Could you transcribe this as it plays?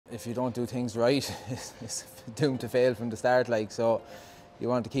If you don't do things right, it's doomed to fail from the start, like, so you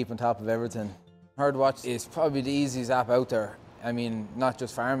want to keep on top of everything. Herdwatch is probably the easiest app out there. I mean, not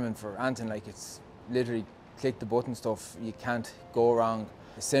just farming, for anything, like, it's literally click the button stuff, you can't go wrong.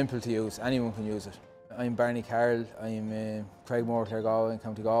 It's simple to use, anyone can use it. I'm Barney Carroll, I'm in Cregmore, Galway in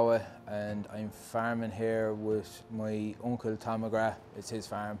County Galway, and I'm farming here with my uncle Tom McGrath. It's his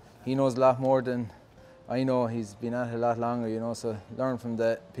farm. He knows a lot more than I know. He's been at it a lot longer, you know, so learn from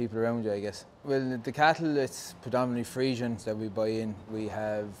the people around you, I guess. Well, the cattle, it's predominantly Friesians that we buy in. We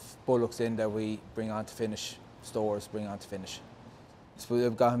have bullocks in that we bring on to finish, stores bring on to finish. So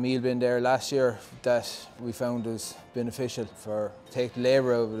we've got a meal bin there last year that we found was beneficial for take the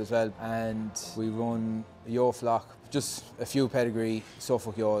labour out of it as well. And we run a ewe flock, just a few pedigree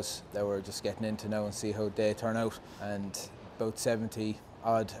Suffolk ewes that we're just getting into now and see how they turn out. And about 70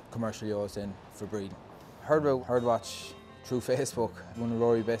 odd commercial ewes in for breeding. Heard about Herdwatch through Facebook. One of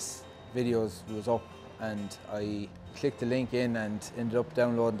Rory's best videos was up and I clicked the link in and ended up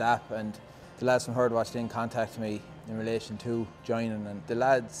downloading the app, and the lads from Herdwatch didn't contact me in relation to joining, and the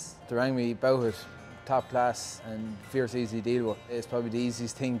lads, they rang me about it, top class and fierce easy to deal with. It's probably the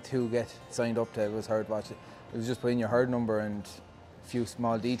easiest thing to get signed up to was Herdwatch. It was just put in your herd number and a few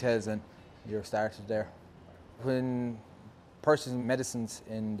small details and you're started there. When purchasing medicines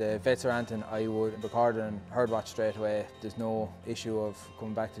in the vets or anything, I would record it on Herdwatch straight away. There's no issue of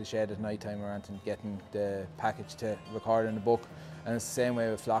coming back to the shed at night time or anything, getting the package to record in the book. And it's the same way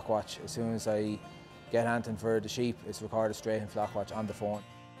with Flockwatch. As soon as I get anything for the sheep, it's recorded straight in Flockwatch on the phone.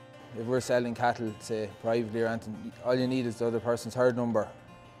 If we're selling cattle, say privately or anything, all you need is the other person's herd number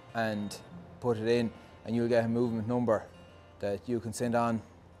and put it in, and you'll get a movement number that you can send on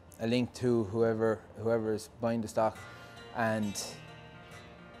a link to whoever is buying the stock, and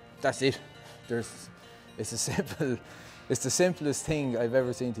that's it. It's the simplest thing I've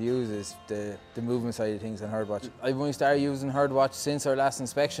ever seen to use is the movement side of things on Herdwatch. I've only started using Herdwatch since our last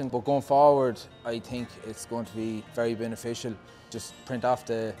inspection, but going forward I think it's going to be very beneficial. Just print off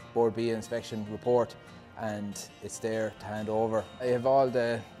the Board B inspection report and it's there to hand over. I have all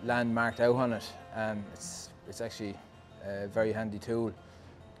the land marked out on it. It's actually a very handy tool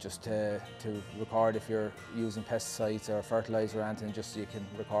just to record if you're using pesticides or fertiliser or anything, just so you can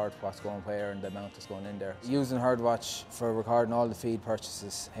record what's going where and the amount that's going in there. Using Herdwatch for recording all the feed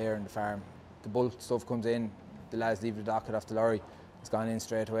purchases here in the farm. The bulk stuff comes in, the lads leave the docket off the lorry, it's gone in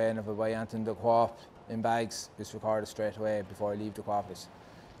straight away, and if I buy anything in the co-op in bags, it's recorded straight away before I leave the co-op. It's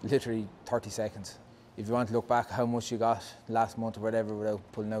literally 30 seconds. If you want to look back how much you got last month or whatever without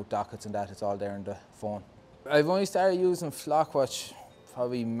pulling out dockets and that, it's all there on the phone. I've only started using Flockwatch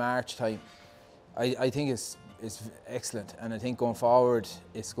probably March time. I think it's excellent, and I think going forward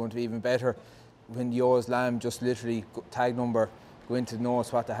it's going to be even better. When the ewes lamb, just literally tag number, go into the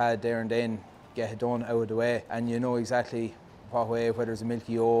notes what they had there and then, get it done out of the way, and you know exactly what way, whether it's a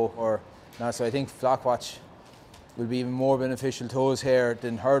milky ewe or not. So I think Flockwatch will be even more beneficial to us here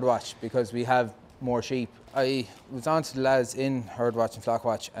than Herdwatch because we have more sheep. I was on to the lads in Herdwatch and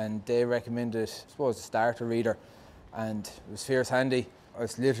Flockwatch and they recommended, I suppose, a starter reader, and it was fierce handy. I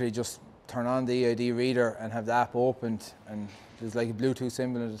was literally just turn on the EID reader and have the app opened, and there's like a Bluetooth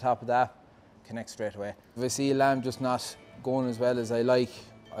symbol at the top of the app, connects straight away. If I see a lamb just not going as well as I like,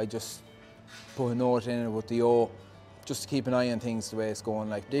 I just put a note in it with the ewe, just to keep an eye on things the way it's going.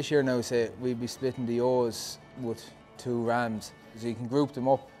 Like this year now, say, we'll be splitting the ewes with 2 rams. So you can group them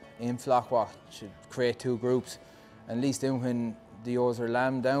up in Flockwatch, create 2 groups, and at least then when the ewes are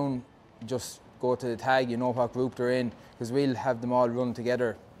lambed down, just go to the tag, you know what group they're in, because we'll have them all run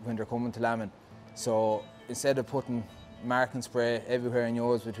together when they're coming to lambing. So instead of putting marking spray everywhere in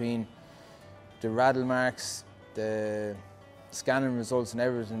yours between the rattle marks, the scanning results and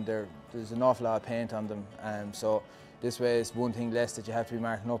everything, there's an awful lot of paint on them. So this way it's one thing less that you have to be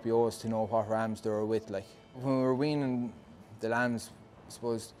marking up yours to know what rams they're with. Like when we're weaning the lambs, I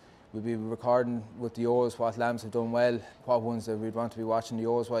suppose we'll be recording with the ewes what lambs have done well, what ones that we'd want to be watching the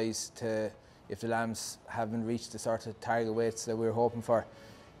ewes wise, to if the lambs haven't reached the sort of target weights that we're hoping for,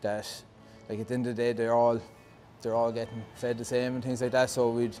 that like at the end of the day they're all getting fed the same and things like that.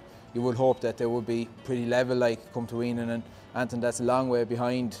 So you would hope that they would be pretty level like come to weaning, and anything that's a long way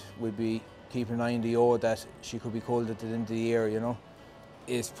behind would be keeping an eye on the ewe that she could be culled at the end of the year, you know.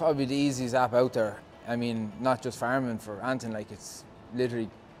 It's probably the easiest app out there. I mean, not just farming, for anything, like it's literally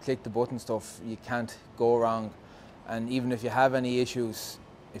click the button stuff, you can't go wrong. And even if you have any issues,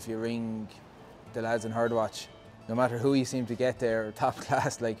 if you ring the lads in Herdwatch, no matter who you seem to get there, top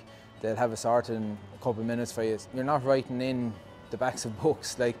class, like they'll have a sort in a couple of minutes for you. You're not writing in the backs of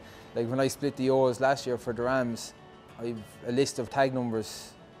books. Like when I split the ewes last year for the rams, I've a list of tag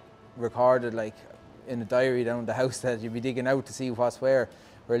numbers recorded like in a diary down the house that you'd be digging out to see what's where,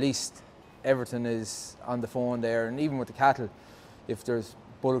 or at least everything is on the phone there. And even with the cattle, if there's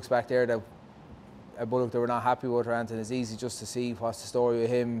bullocks back there that a bullock that we're not happy with or anything, it's easy just to see what's the story with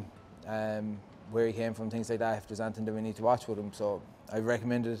him, where he came from, things like that, if there's anything that we need to watch with him. So I've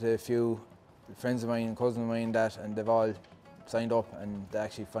recommended it to a few friends of mine and cousins of mine that, and they've all signed up and they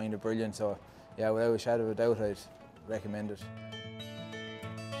actually find it brilliant. So yeah, without a shadow of a doubt, I'd recommend it.